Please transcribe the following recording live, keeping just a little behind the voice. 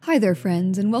Hi there,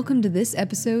 friends, and welcome to this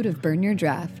episode of Burn Your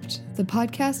Draft, the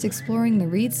podcast exploring the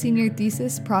Reed Senior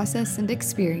Thesis process and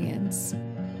experience.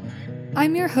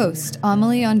 I'm your host,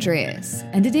 Amelie Andreas,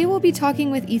 and today we'll be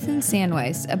talking with Ethan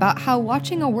Sandweiss about how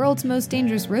watching a World's Most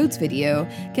Dangerous Roads video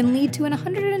can lead to an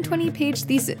 120-page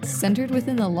thesis centered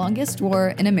within the longest war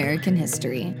in American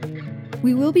history.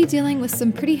 We will be dealing with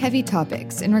some pretty heavy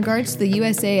topics in regards to the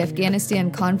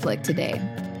USA-Afghanistan conflict today.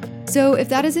 So if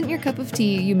that isn't your cup of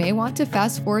tea, you may want to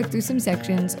fast forward through some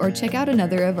sections or check out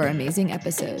another of our amazing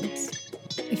episodes.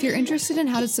 If you're interested in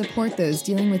how to support those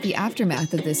dealing with the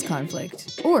aftermath of this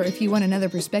conflict, or if you want another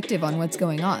perspective on what's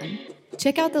going on,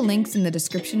 check out the links in the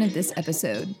description of this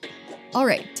episode. All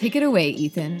right, take it away,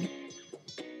 Ethan.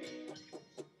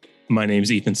 My name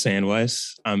is Ethan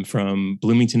Sandweiss. I'm from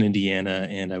Bloomington, Indiana,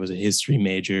 and I was a history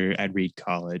major at Reed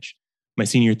College. My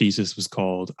senior thesis was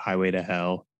called Highway to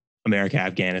Hell: America,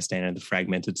 Afghanistan, and the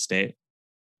Fragmented State.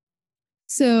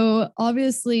 So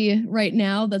obviously right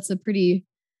now that's a pretty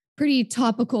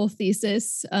topical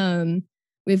thesis.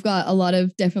 We've got a lot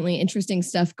of definitely interesting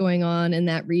stuff going on in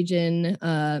that region,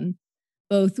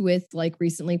 both with like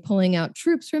recently pulling out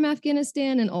troops from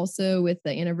Afghanistan and also with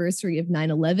the anniversary of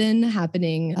 9/11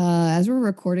 happening. As we're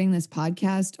recording this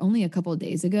podcast only a couple of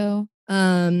days ago.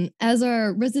 As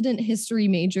our resident history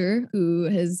major who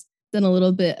has done a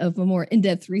little bit of a more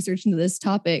in-depth research into this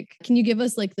topic, can you give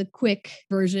us like the quick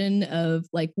version of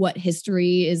like what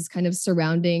history is kind of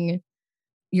surrounding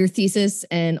your thesis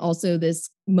and also this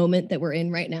moment that we're in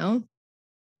right now?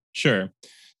 Sure.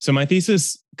 So my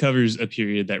thesis covers a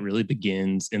period that really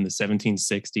begins in the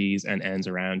 1760s and ends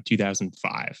around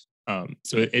 2005.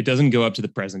 So it doesn't go up to the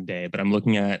present day, but I'm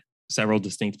looking at several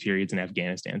distinct periods in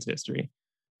Afghanistan's history.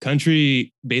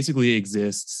 Country basically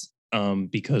exists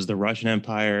because the Russian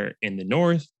Empire in the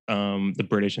north, the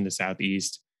British in the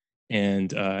southeast,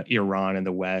 and Iran in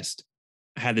the west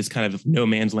had this kind of no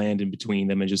man's land in between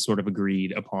them and just sort of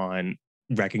agreed upon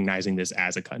recognizing this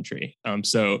as a country.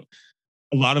 So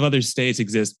a lot of other states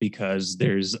exist because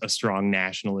there's a strong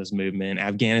nationalist movement.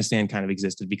 Afghanistan kind of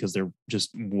existed because there just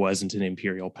wasn't an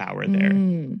imperial power there.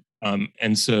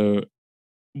 And so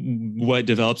what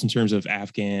develops in terms of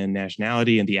Afghan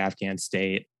nationality and the Afghan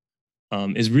state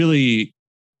is really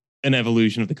an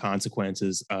evolution of the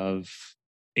consequences of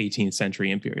 18th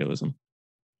century imperialism.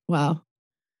 Wow.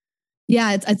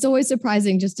 Yeah, it's always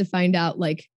surprising just to find out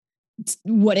like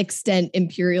what extent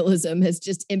imperialism has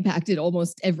just impacted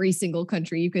almost every single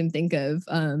country you can think of.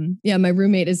 My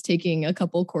roommate is taking a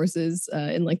couple courses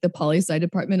in like the poli-sci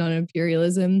department on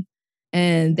imperialism,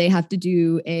 and they have to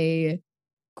do a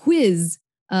quiz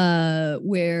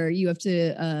where you have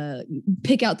to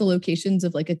pick out the locations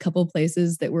of like a couple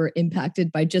places that were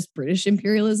impacted by just British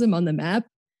imperialism on the map.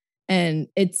 And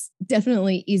it's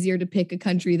definitely easier to pick a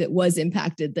country that was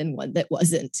impacted than one that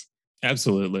wasn't.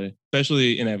 Absolutely.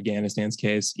 Especially in Afghanistan's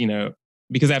case,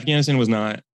 because Afghanistan was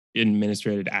not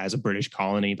administrated as a British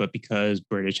colony, but because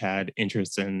British had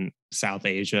interests in South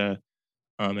Asia,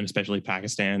 and especially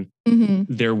Pakistan,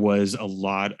 there was a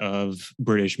lot of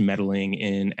British meddling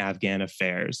in Afghan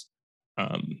affairs.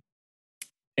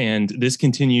 And this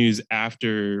continues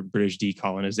after British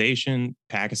decolonization.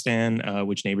 Pakistan,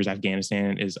 which neighbors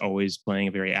Afghanistan, is always playing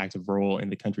a very active role in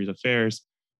the country's affairs.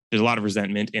 There's a lot of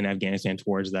resentment in Afghanistan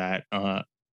towards that.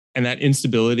 And that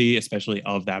instability, especially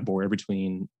of that border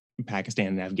between Pakistan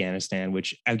and Afghanistan,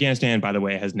 which Afghanistan, by the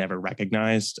way, has never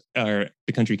recognized, or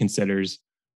the country considers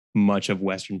much of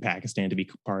Western Pakistan to be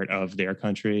part of their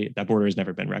country. That border has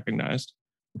never been recognized.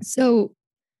 So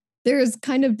there's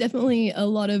kind of definitely a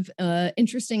lot of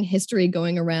interesting history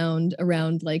going around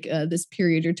like this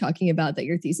period you're talking about that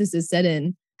your thesis is set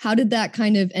in. How did that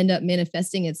kind of end up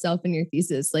manifesting itself in your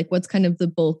thesis? Like what's kind of the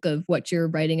bulk of what you're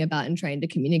writing about and trying to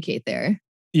communicate there?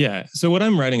 Yeah. So what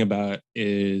I'm writing about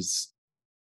is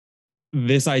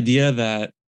this idea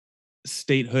that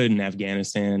statehood in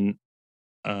Afghanistan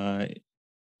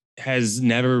has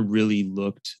never really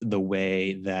looked the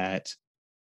way that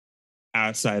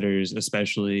outsiders,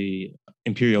 especially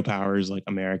imperial powers like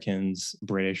Americans,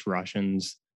 British,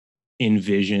 Russians,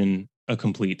 envision a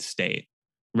complete state.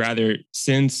 Rather,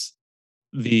 since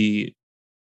the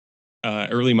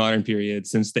early modern period,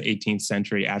 since the 18th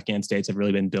century, Afghan states have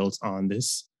really been built on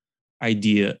this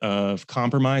idea of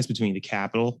compromise between the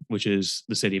capital, which is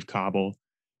the city of Kabul,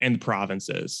 and the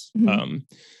provinces.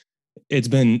 It's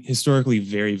been historically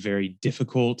very, very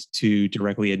difficult to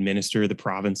directly administer the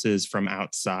provinces from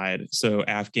outside. So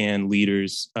Afghan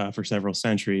leaders for several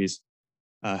centuries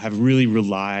have really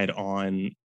relied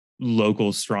on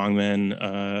local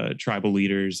strongmen, tribal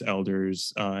leaders,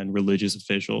 elders, and religious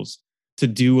officials to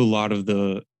do a lot of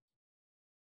the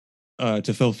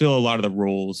to fulfill a lot of the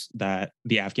roles that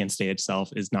the Afghan state itself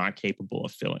is not capable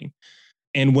of filling.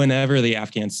 And whenever the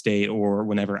Afghan state or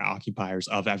whenever occupiers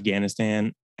of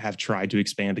Afghanistan have tried to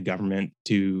expand the government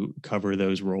to cover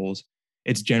those roles,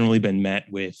 it's generally been met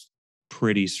with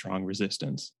pretty strong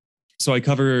resistance. So I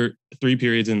cover 3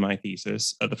 periods in my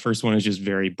thesis. The first one is just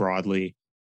very broadly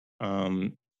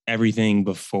everything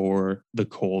before the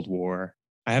Cold War.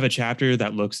 I have a chapter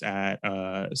that looks at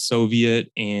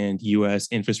Soviet and US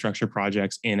infrastructure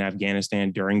projects in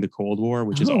Afghanistan during the Cold War,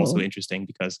 which is also interesting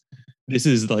because this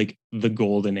is like the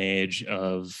golden age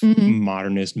of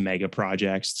modernist mega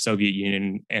projects. The Soviet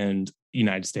Union and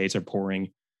United States are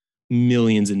pouring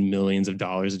millions and millions of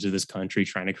dollars into this country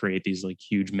trying to create these like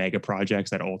huge mega projects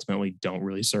that ultimately don't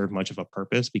really serve much of a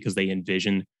purpose because they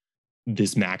envision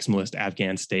this maximalist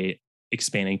Afghan state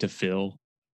expanding to fill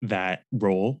that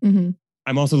role.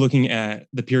 I'm also looking at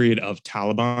the period of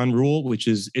Taliban rule,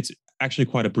 it's actually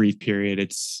quite a brief period.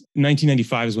 It's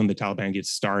 1995 is when the Taliban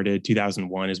gets started.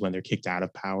 2001 is when they're kicked out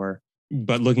of power.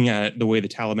 But looking at the way the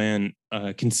Taliban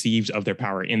conceived of their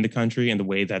power in the country and the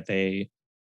way that they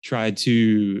tried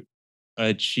to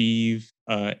achieve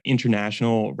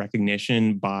international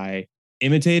recognition by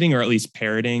imitating or at least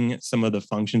parroting some of the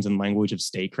functions and language of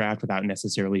statecraft without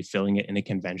necessarily filling it in a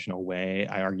conventional way.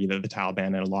 I argue that the Taliban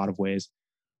in a lot of ways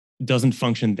doesn't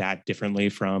function that differently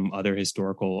from other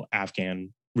historical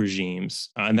Afghan regimes.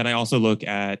 And then I also look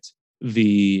at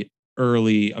the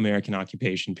early American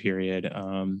occupation period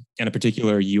and a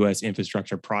particular US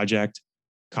infrastructure project,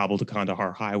 Kabul to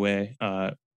Kandahar Highway,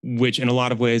 which in a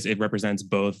lot of ways it represents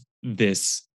both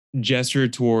this gesture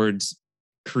towards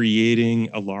creating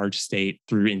a large state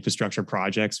through infrastructure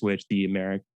projects, which the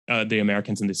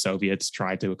Americans and the Soviets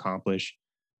tried to accomplish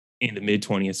in the mid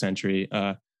 20th century.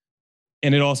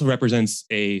 And it also represents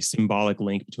a symbolic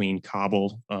link between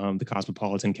Kabul, the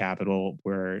cosmopolitan capital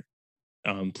where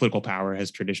political power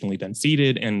has traditionally been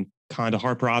seated, and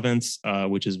Kandahar province,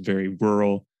 which is very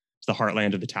rural. It's the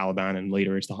heartland of the Taliban, and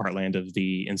later it's the heartland of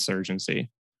the insurgency.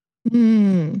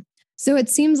 So it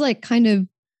seems like kind of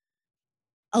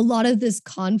a lot of this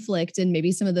conflict and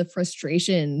maybe some of the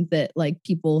frustration that like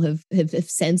people have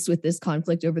sensed with this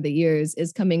conflict over the years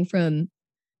is coming from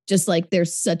just like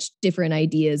there's such different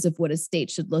ideas of what a state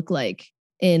should look like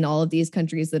in all of these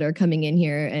countries that are coming in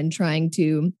here and trying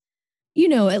to, you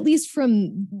know, at least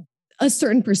from a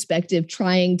certain perspective,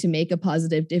 trying to make a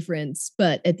positive difference.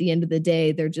 But at the end of the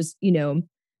day, they're just, you know,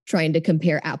 trying to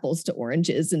compare apples to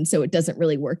oranges. And so it doesn't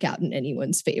really work out in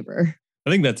anyone's favor. I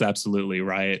think that's absolutely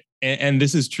right. And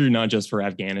this is true not just for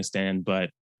Afghanistan, but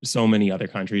so many other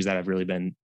countries that have really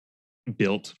been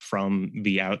built from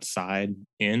the outside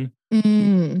in.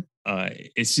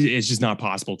 It's just not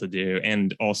possible to do.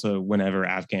 And also whenever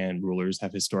Afghan rulers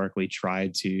have historically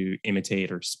tried to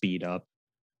imitate or speed up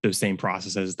those same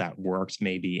processes that worked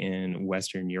maybe in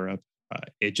Western Europe,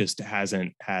 it just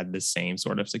hasn't had the same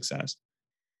sort of success.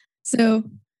 So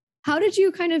how did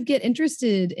you kind of get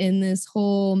interested in this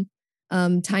whole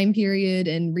time period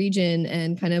and region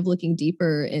and kind of looking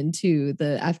deeper into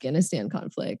the Afghanistan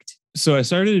conflict? So I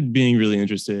started being really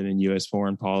interested in U.S.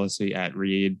 foreign policy at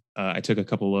Reed. I took a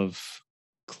couple of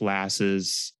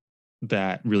classes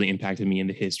that really impacted me in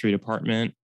the history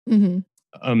department.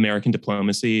 American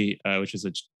diplomacy, which is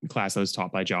a class that was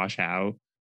taught by Josh Howe,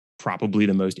 probably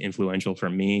the most influential for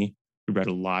me. We read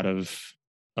a lot of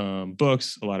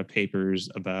books, a lot of papers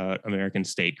about American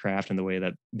statecraft and the way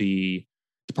that the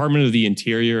Department of the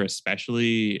Interior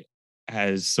especially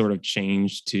has sort of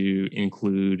changed to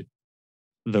include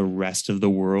the rest of the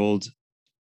world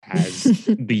as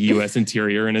the U.S.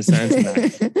 interior in a sense, and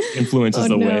that influences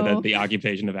the way that the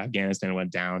occupation of Afghanistan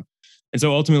went down. And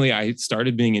so ultimately I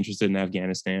started being interested in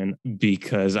Afghanistan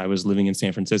because I was living in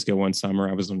San Francisco one summer.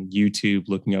 I was on YouTube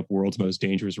looking up world's most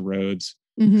dangerous roads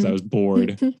because I was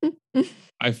bored.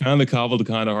 I found the Kabul to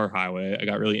Kandahar Highway. I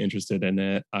got really interested in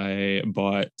it. I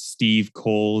bought Steve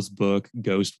Cole's book,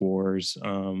 Ghost Wars,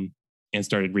 and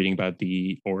started reading about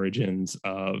the origins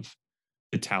of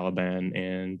the Taliban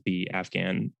and the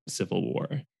Afghan civil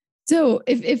war. So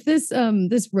if this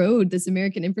this road, this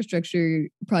American infrastructure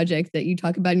project that you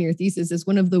talk about in your thesis is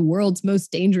one of the world's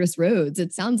most dangerous roads,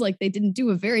 it sounds like they didn't do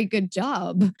a very good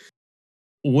job.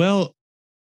 Well,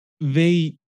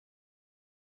 they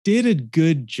did a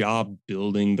good job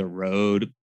building the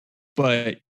road,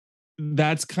 but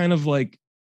that's kind of like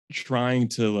trying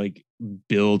to like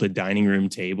build a dining room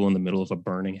table in the middle of a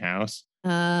burning house.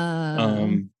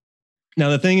 Now,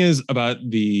 the thing is about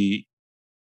the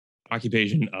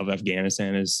occupation of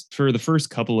Afghanistan is for the first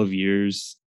couple of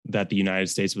years that the United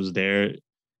States was there,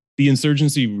 the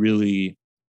insurgency really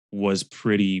was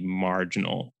pretty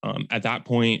marginal. At that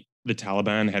point, the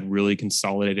Taliban had really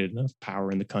consolidated enough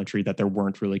power in the country that there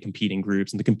weren't really competing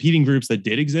groups. And the competing groups that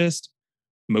did exist,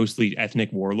 mostly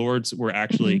ethnic warlords, were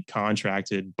actually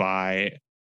contracted by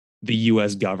the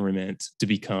US government to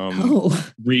become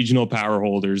regional power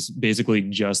holders, basically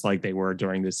just like they were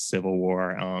during the Civil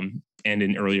War and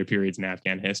in earlier periods in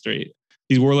Afghan history.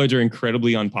 These warlords are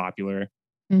incredibly unpopular,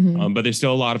 but there's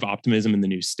still a lot of optimism in the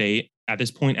new state. At this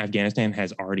point, Afghanistan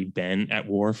has already been at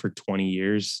war for 20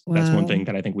 years. Wow. That's one thing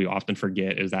that I think we often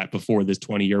forget, is that before this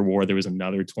 20-year war, there was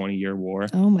another 20-year war.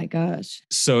 Oh my gosh.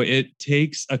 So it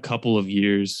takes a couple of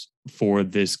years for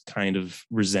this kind of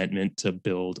resentment to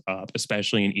build up,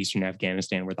 especially in eastern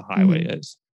Afghanistan where the highway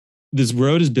is. This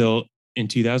road is built in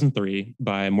 2003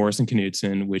 by Morrison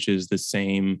Knudsen, which is the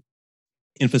same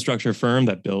infrastructure firm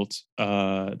that built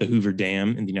the Hoover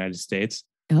Dam in the United States.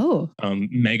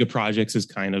 Mega projects is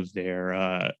kind of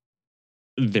their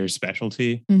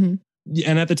specialty. And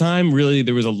at the time, really,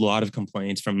 there was a lot of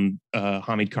complaints from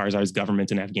Hamid Karzai's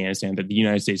government in Afghanistan that the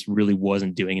United States really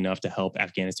wasn't doing enough to help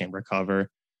Afghanistan recover.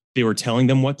 They were telling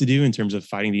them what to do in terms of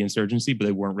fighting the insurgency, but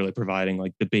they weren't really providing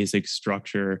like the basic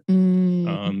structure,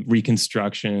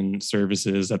 reconstruction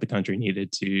services that the country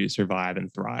needed to survive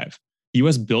and thrive. The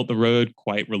U.S. built the road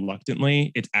quite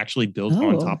reluctantly. It's actually built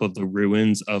on top of the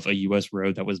ruins of a U.S.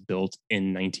 road that was built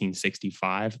in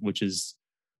 1965, which is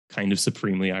kind of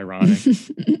supremely ironic.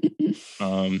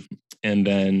 And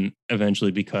then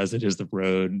eventually, because it is the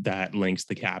road that links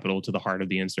the capital to the heart of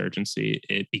the insurgency,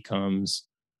 it becomes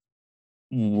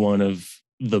one of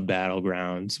the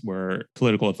battlegrounds where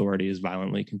political authority is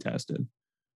violently contested.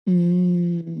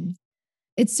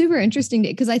 It's super interesting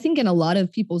because I think in a lot of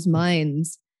people's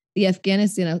minds, the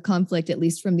Afghanistan conflict, at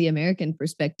least from the American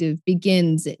perspective,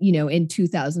 begins, in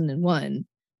 2001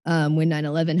 when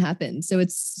 9/11 happened. So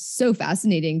it's so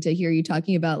fascinating to hear you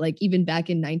talking about, like, even back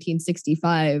in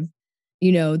 1965,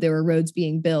 there were roads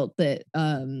being built that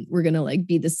were going to like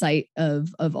be the site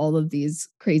of all of these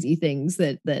crazy things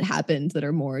that happened that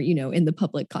are more, in the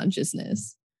public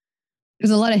consciousness. There's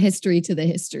a lot of history to the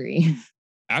history.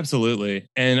 Absolutely.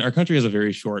 And our country has a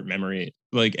very short memory.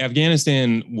 Like,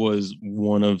 Afghanistan was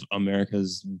one of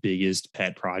America's biggest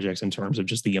pet projects in terms of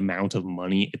just the amount of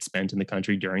money it spent in the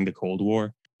country during the Cold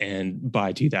War. And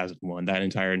by 2001, that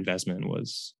entire investment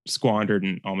was squandered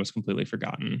and almost completely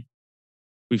forgotten.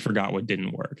 We forgot what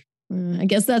didn't work. I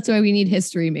guess that's why we need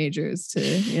history majors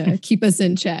to keep us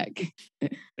in check.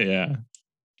 Yeah.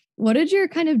 What did your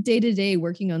kind of day-to-day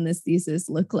working on this thesis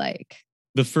look like?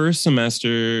 The first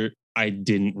semester, I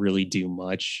didn't really do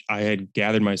much. I had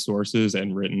gathered my sources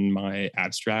and written my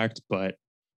abstract, but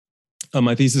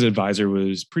my thesis advisor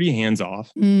was pretty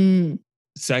hands-off.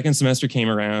 Second semester came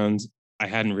around. I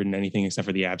hadn't written anything except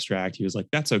for the abstract. He was like,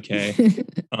 that's okay.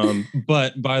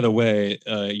 But by the way,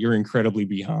 you're incredibly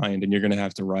behind and you're going to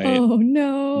have to write. Oh,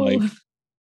 no.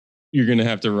 You're going to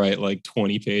have to write like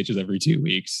 20 pages every 2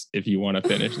 weeks if you want to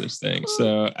finish this thing.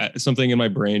 So something in my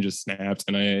brain just snapped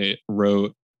and I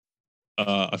wrote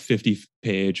a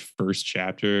 50-page first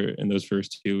chapter in those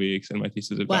first 2 weeks. And my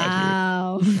thesis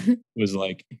advisor was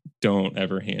like, don't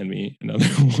ever hand me another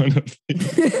one of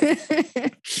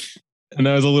these. And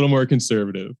I was a little more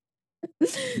conservative.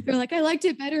 They're like, I liked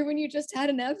it better when you just had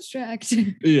an abstract.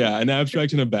 Yeah, an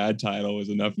abstract and a bad title was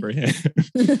enough for him.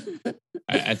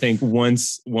 I think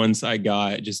once I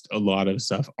got just a lot of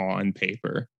stuff on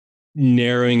paper,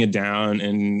 narrowing it down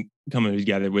and coming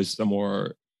together with some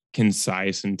more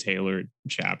concise and tailored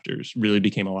chapters really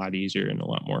became a lot easier and a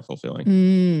lot more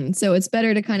fulfilling. So it's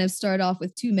better to kind of start off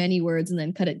with too many words and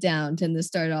then cut it down than to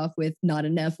start off with not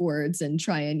enough words and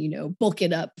try and, bulk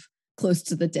it up close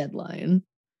to the deadline.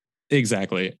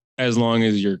 Exactly. As long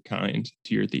as you're kind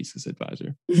to your thesis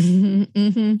advisor.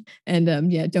 And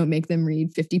don't make them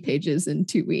read 50 pages in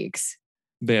 2 weeks.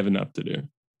 They have enough to do.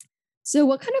 So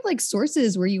what kind of like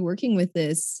sources were you working with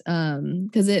this?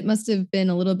 Because it must have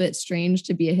been a little bit strange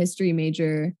to be a history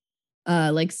major,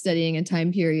 like studying a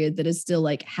time period that is still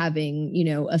like having,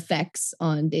 effects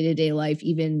on day-to-day life,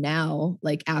 even now,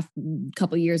 like a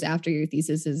couple years after your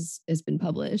thesis has been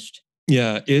published.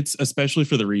 Yeah, it's especially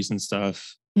for the recent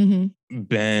stuff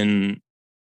been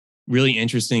really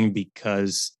interesting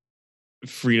because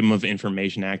Freedom of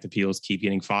Information Act appeals keep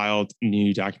getting filed,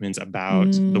 new documents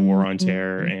about the war on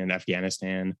terror and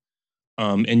Afghanistan,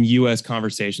 and U.S.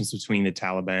 conversations between the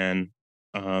Taliban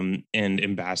and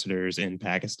ambassadors in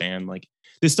Pakistan. Like,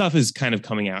 this stuff is kind of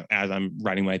coming out as I'm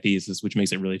writing my thesis, which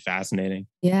makes it really fascinating.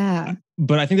 Yeah.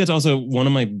 But I think that's also one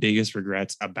of my biggest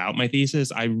regrets about my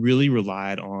thesis. I really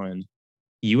relied on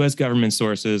U.S. government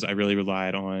sources. I really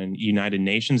relied on United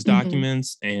Nations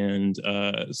documents and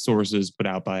sources put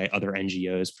out by other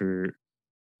NGOs for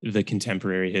the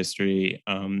contemporary history,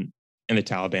 and the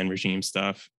Taliban regime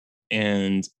stuff.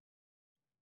 And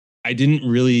I didn't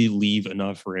really leave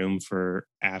enough room for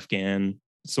Afghan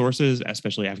sources,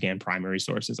 especially Afghan primary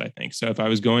sources, I think. So if I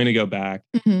was going to go back,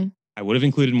 I would have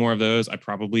included more of those. I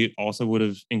probably also would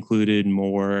have included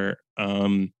more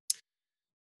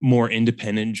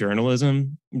independent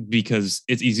journalism, because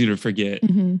it's easy to forget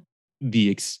the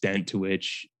extent to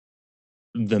which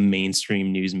the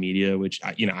mainstream news media, which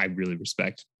I really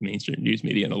respect mainstream news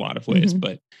media in a lot of ways,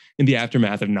 but in the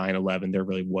aftermath of 9/11, there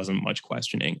really wasn't much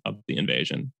questioning of the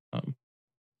invasion.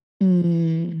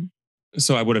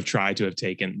 So I would have tried to have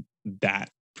taken that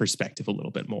perspective a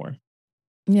little bit more.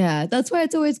 Yeah, that's why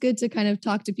it's always good to kind of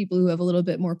talk to people who have a little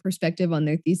bit more perspective on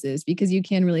their thesis, because you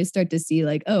can really start to see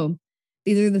like, oh,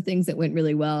 these are the things that went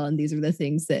really well. And these are the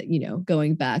things that,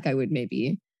 going back, I would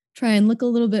maybe try and look a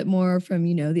little bit more from,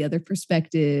 the other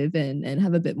perspective and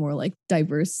have a bit more like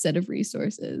diverse set of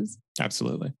resources.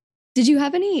 Absolutely. Did you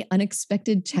have any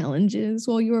unexpected challenges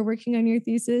while you were working on your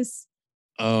thesis?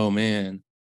 Oh, man.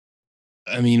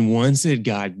 I mean, once it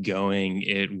got going,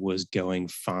 it was going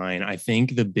fine. I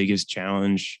think the biggest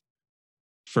challenge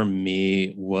for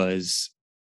me was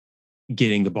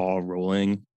getting the ball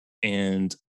rolling.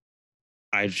 And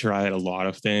I tried a lot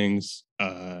of things.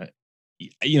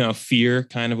 Fear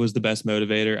kind of was the best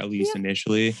motivator, at least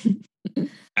initially.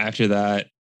 After that,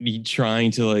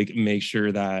 trying to like make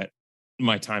sure that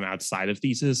my time outside of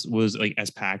thesis was like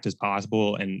as packed as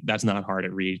possible. And that's not hard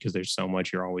to read because there's so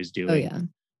much you're always doing. Oh, yeah.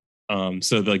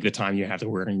 So like the time you have to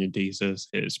work on your thesis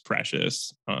is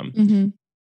precious. And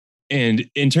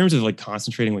in terms of like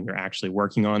concentrating when you're actually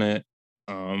working on it,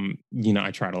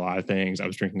 I tried a lot of things. I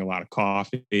was drinking a lot of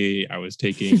coffee. I was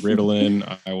taking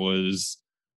Ritalin. I was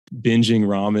binging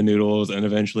ramen noodles. And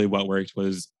eventually what worked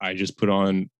was I just put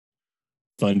on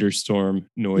thunderstorm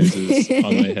noises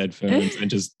on my headphones and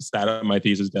just sat at my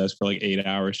thesis desk for like 8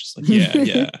 hours. Just like,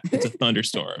 yeah, it's a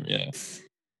thunderstorm. Yeah.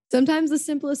 Sometimes the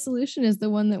simplest solution is the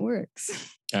one that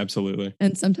works. Absolutely.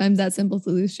 And sometimes that simple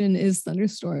solution is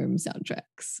thunderstorm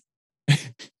soundtracks.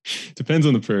 Depends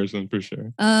on the person, for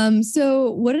sure.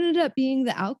 So what ended up being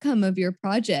the outcome of your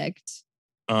project?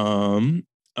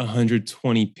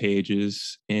 120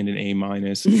 pages and an A-.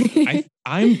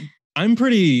 I'm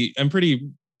pretty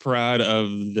proud of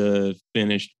the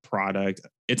finished product.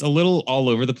 It's a little all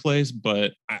over the place,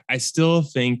 but I still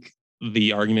think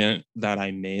the argument that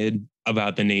I made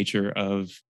about the nature of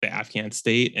the Afghan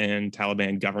state and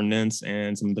Taliban governance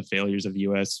and some of the failures of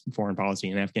U.S. foreign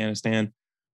policy in Afghanistan,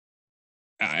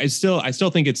 I still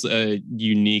think it's a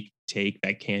unique take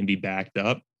that can be backed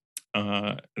up,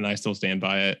 and I still stand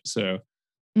by it. So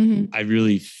I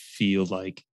really feel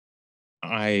like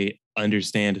I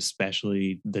understand,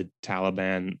 especially the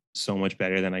Taliban, so much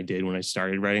better than I did when I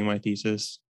started writing my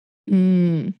thesis.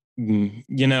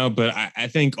 But I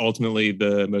think ultimately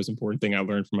the most important thing I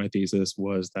learned from my thesis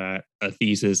was that a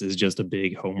thesis is just a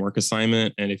big homework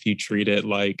assignment. And if you treat it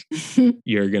like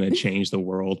you're going to change the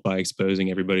world by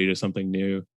exposing everybody to something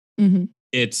new,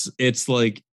 it's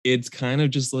kind of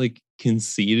just like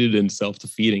conceited and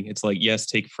self-defeating. It's like, yes,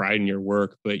 take pride in your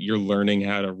work, but you're learning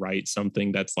how to write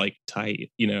something that's like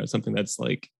tight, something that's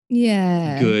like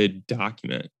good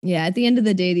document. Yeah. At the end of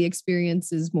the day, the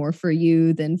experience is more for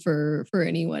you than for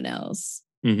anyone else.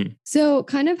 So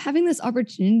kind of having this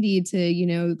opportunity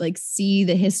to, like see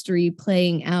the history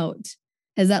playing out,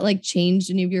 has that like changed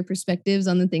any of your perspectives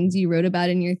on the things you wrote about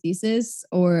in your thesis?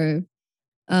 Or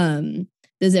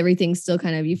does everything still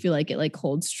kind of, you feel like it like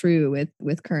holds true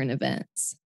with current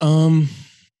events?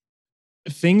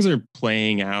 Things are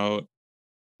playing out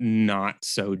not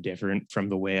so different from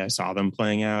the way I saw them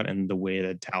playing out, and the way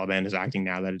that Taliban is acting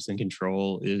now that it's in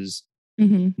control is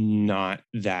not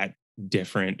that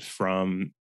different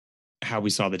from how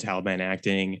we saw the Taliban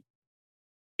acting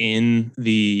in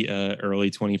the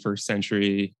early 21st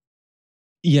century.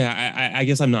 Yeah, I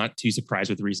guess I'm not too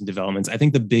surprised with recent developments. I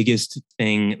think the biggest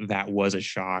thing that was a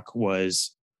shock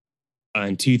was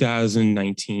in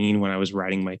 2019, when I was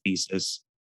writing my thesis,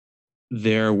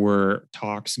 there were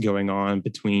talks going on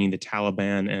between the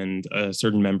Taliban and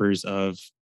certain members of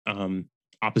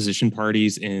opposition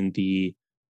parties in the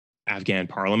Afghan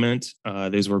parliament.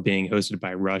 Those were being hosted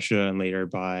by Russia and later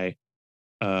by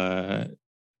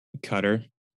Qatar.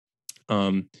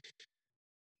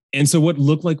 And so what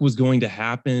looked like was going to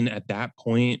happen at that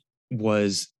point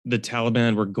was the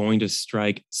Taliban were going to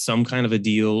strike some kind of a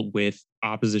deal with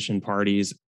opposition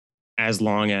parties as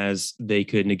long as they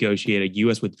could negotiate a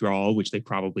U.S. withdrawal, which they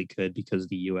probably could because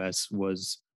the U.S.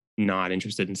 was not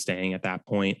interested in staying at that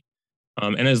point.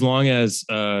 And as long as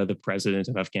the president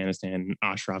of Afghanistan,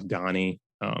 Ashraf Ghani,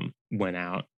 went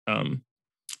out.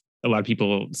 A lot of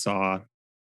people saw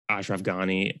Ashraf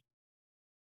Ghani.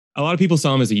 A lot of people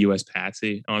saw him as a U.S.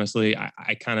 patsy. Honestly,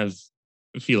 I kind of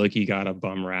feel like he got a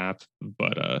bum rap,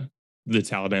 but the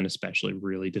Taliban especially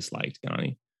really disliked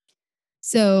Ghani.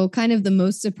 So kind of the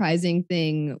most surprising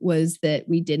thing was that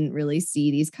we didn't really see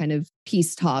these kind of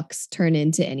peace talks turn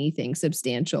into anything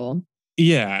substantial.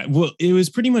 Yeah, well, it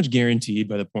was pretty much guaranteed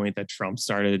by the point that Trump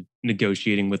started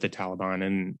negotiating with the Taliban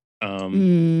and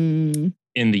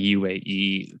in the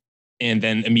UAE, and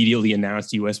then immediately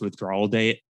announced U.S. withdrawal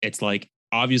date. It's like,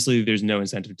 obviously there's no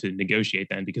incentive to negotiate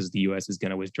then because the U.S. is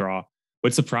going to withdraw.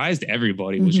 What surprised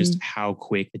everybody was just how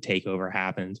quick the takeover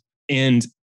happened. And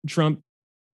Trump,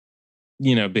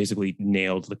 basically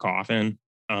nailed the coffin.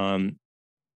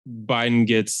 Biden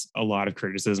gets a lot of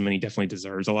criticism, and he definitely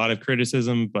deserves a lot of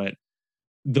criticism, but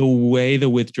the way the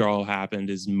withdrawal happened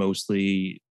is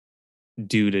mostly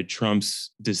due to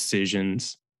Trump's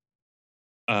decisions.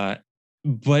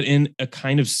 But in a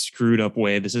kind of screwed up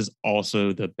way, this is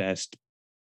also the best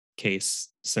case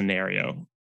scenario.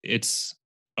 It's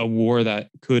a war that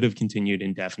could have continued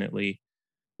indefinitely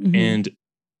and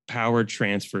power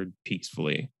transferred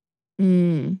peacefully.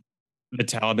 The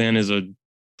Taliban is a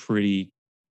pretty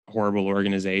horrible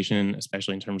organization,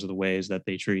 especially in terms of the ways that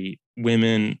they treat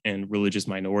women and religious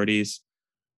minorities.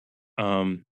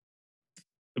 But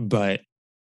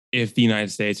if the United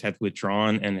States had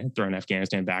withdrawn and had thrown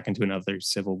Afghanistan back into another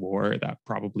civil war, that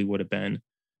probably would have been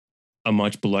a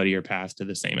much bloodier path to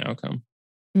the same outcome.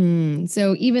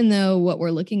 So even though what we're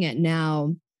looking at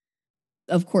now,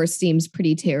 of course, seems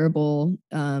pretty terrible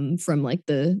from like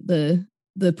the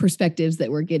perspectives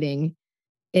that we're getting,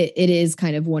 it is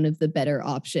kind of one of the better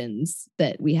options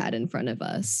that we had in front of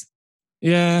us.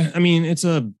 Yeah, I mean, it's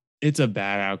a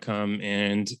bad outcome,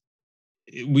 and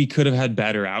we could have had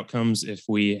better outcomes if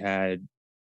we had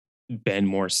been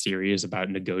more serious about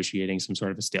negotiating some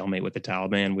sort of a stalemate with the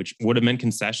Taliban, which would have meant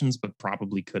concessions, but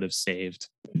probably could have saved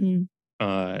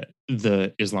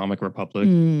the Islamic Republic.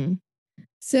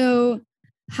 So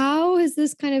how has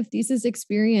this kind of thesis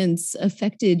experience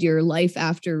affected your life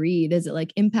after Reed? Has it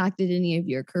like impacted any of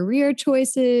your career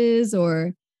choices,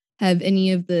 or have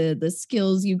any of the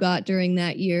skills you got during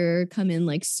that year come in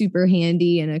like super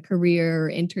handy in a career or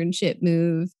internship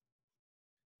move?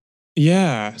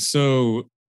 Yeah. So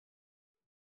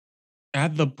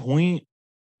at the point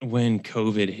when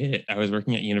COVID hit, I was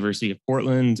working at University of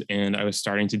Portland and I was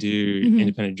starting to do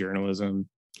independent journalism.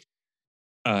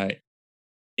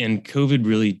 And COVID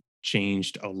really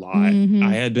changed a lot.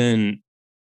 I had been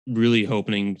really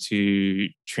hoping to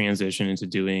transition into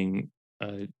doing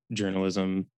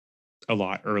journalism a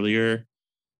lot earlier.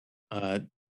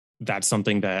 That's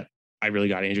something that I really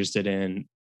got interested in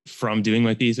from doing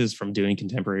my thesis, from doing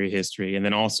contemporary history. And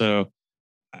then also,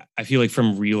 I feel like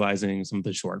from realizing some of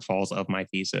the shortfalls of my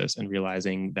thesis and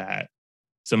realizing that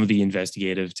some of the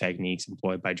investigative techniques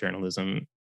employed by journalism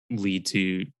lead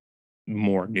to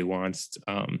more nuanced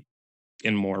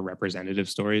and more representative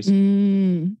stories.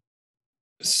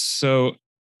 So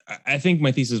I think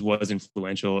my thesis was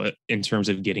influential in terms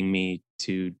of getting me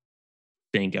to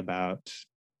think about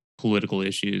political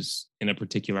issues in a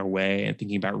particular way and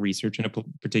thinking about research in a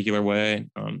particular way.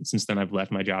 Since then, I've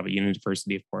left my job at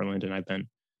University of Portland and I've been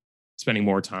spending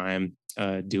more time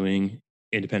doing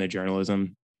independent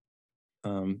journalism.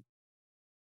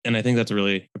 And I think that's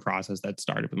really a process that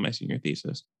started with my senior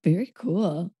thesis. Very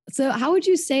cool. So how would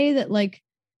you say that like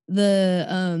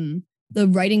the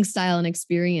writing style and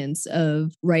experience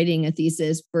of writing a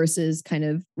thesis versus kind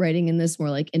of writing in this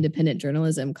more like independent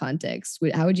journalism context,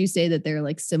 how would you say that they're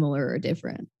like similar or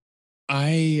different?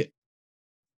 I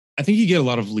think you get a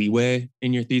lot of leeway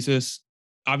in your thesis.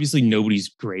 Obviously, nobody's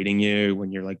grading you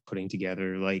when you're like putting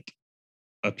together like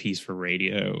a piece for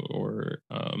radio or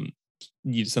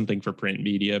something for print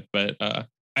media. But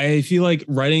I feel like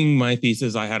writing my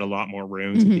thesis, I had a lot more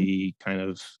room to be kind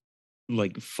of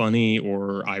like funny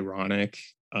or ironic.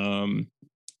 And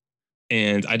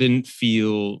I didn't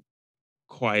feel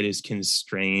quite as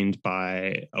constrained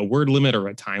by a word limit or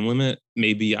a time limit.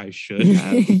 Maybe I should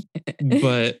have,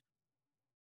 but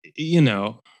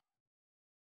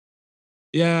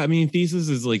yeah, I mean, thesis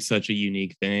is like such a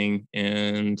unique thing.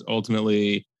 And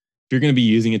ultimately, if you're going to be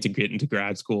using it to get into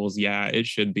grad schools, yeah, it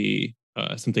should be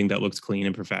something that looks clean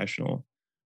and professional.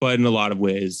 But in a lot of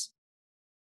ways,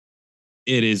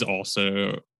 it is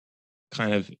also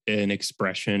kind of an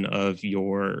expression of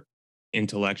your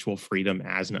intellectual freedom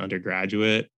as an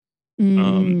undergraduate.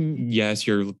 Yes,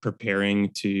 you're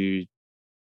preparing to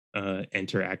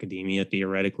enter academia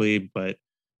theoretically, but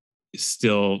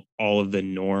still all of the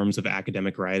norms of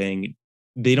academic writing,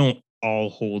 they don't all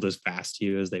hold as fast to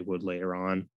you as they would later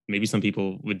on. maybe some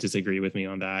people would disagree with me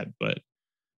on that, but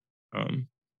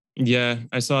yeah,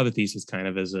 I saw the thesis kind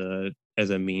of as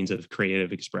a means of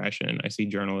creative expression. I see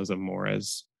journalism more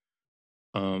as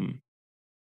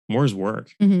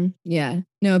work. Yeah.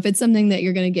 No, if it's something that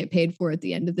you're going to get paid for at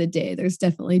the end of the day, there's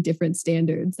definitely different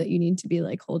standards that you need to be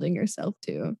like holding yourself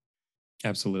to.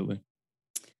 Absolutely.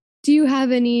 Do you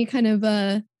have any kind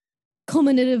of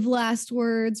culminative last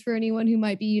words for anyone who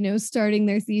might be, starting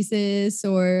their thesis,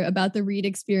 or about the Reed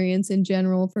experience in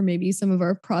general for maybe some of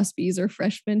our prospies or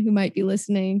freshmen who might be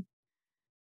listening?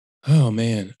 Oh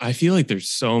man, I feel like there's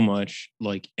so much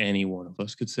like any one of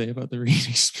us could say about the Reed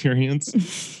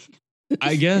experience.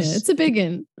 I guess yeah, it's a big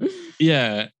one.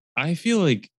 Yeah, I feel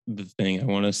like the thing I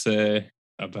want to say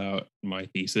about my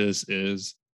thesis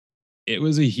is it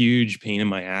was a huge pain in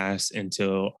my ass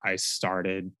until I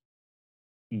started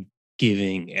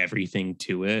giving everything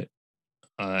to it.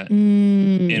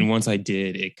 And once I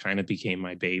did, it kind of became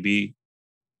my baby.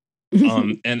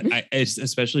 And it's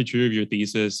especially true of your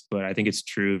thesis, but I think it's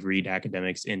true of Reed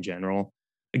academics in general.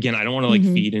 Again, I don't want to like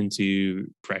feed into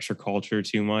pressure culture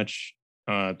too much,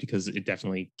 because it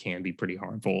definitely can be pretty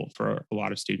harmful for a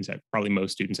lot of students, probably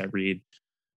most students at Reed.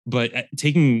 But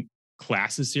taking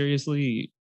classes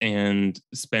seriously and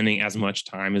spending as much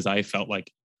time as I felt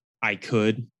like I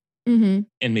could, and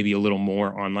maybe a little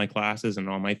more on my classes and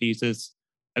on my thesis,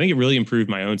 I think it really improved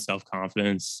my own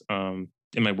self-confidence, and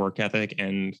my work ethic.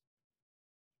 And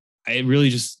it really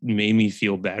just made me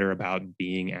feel better about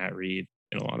being at Reed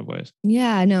in a lot of ways.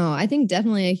 Yeah, no, I think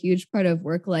definitely a huge part of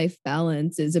work-life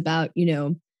balance is about,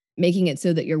 making it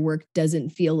so that your work doesn't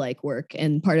feel like work.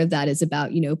 And part of that is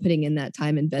about, putting in that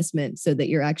time investment so that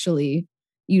you're actually,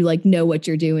 you like know what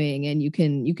you're doing and you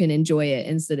can enjoy it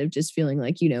instead of just feeling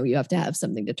like, you have to have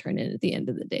something to turn in at the end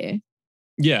of the day.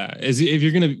 Yeah, as if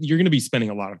you're gonna be spending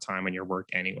a lot of time on your work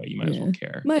anyway, you might as well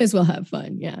care. Might as well have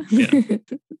fun. Yeah.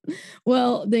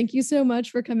 Well, thank you so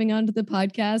much for coming on to the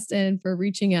podcast and for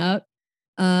reaching out.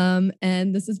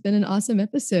 And this has been an awesome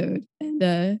episode.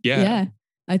 And yeah,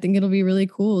 I think it'll be really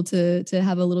cool to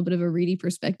have a little bit of a Reedy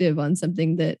perspective on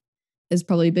something that has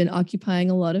probably been occupying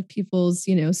a lot of people's,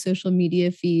 social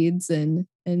media feeds and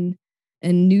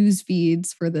news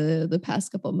feeds for the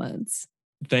past couple months.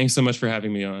 Thanks so much for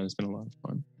having me on. It's been a lot of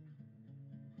fun.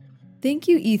 Thank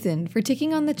you, Ethan, for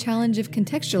taking on the challenge of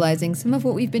contextualizing some of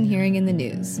what we've been hearing in the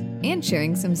news and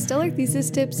sharing some stellar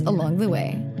thesis tips along the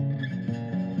way.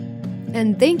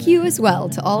 And thank you as well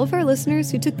to all of our listeners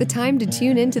who took the time to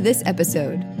tune into this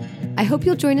episode. I hope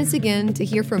you'll join us again to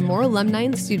hear from more alumni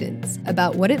and students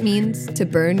about what it means to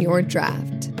burn your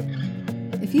draft.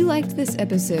 If you liked this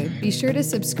episode, be sure to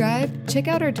subscribe, check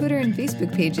out our Twitter and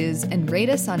Facebook pages, and rate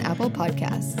us on Apple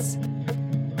Podcasts.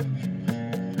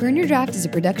 Burn Your Draft is a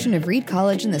production of Reed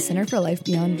College and the Center for Life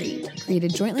Beyond Reed,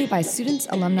 created jointly by students,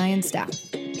 alumni, and staff.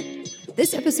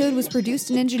 This episode was produced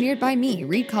and engineered by me,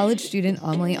 Reed College student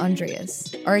Amelie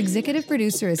Andreas. Our executive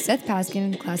producer is Seth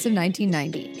Paskin, class of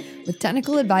 1990, with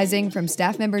technical advising from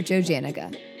staff member Joe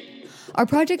Janiga. Our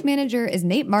project manager is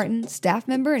Nate Martin, staff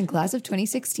member and class of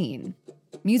 2016.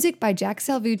 Music by Jack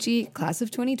Salvucci, class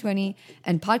of 2020,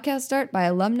 and podcast art by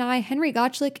alumni Henry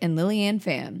Gottschlick and Lillianne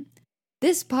Pham.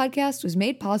 This podcast was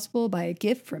made possible by a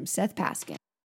gift from Seth Paskin.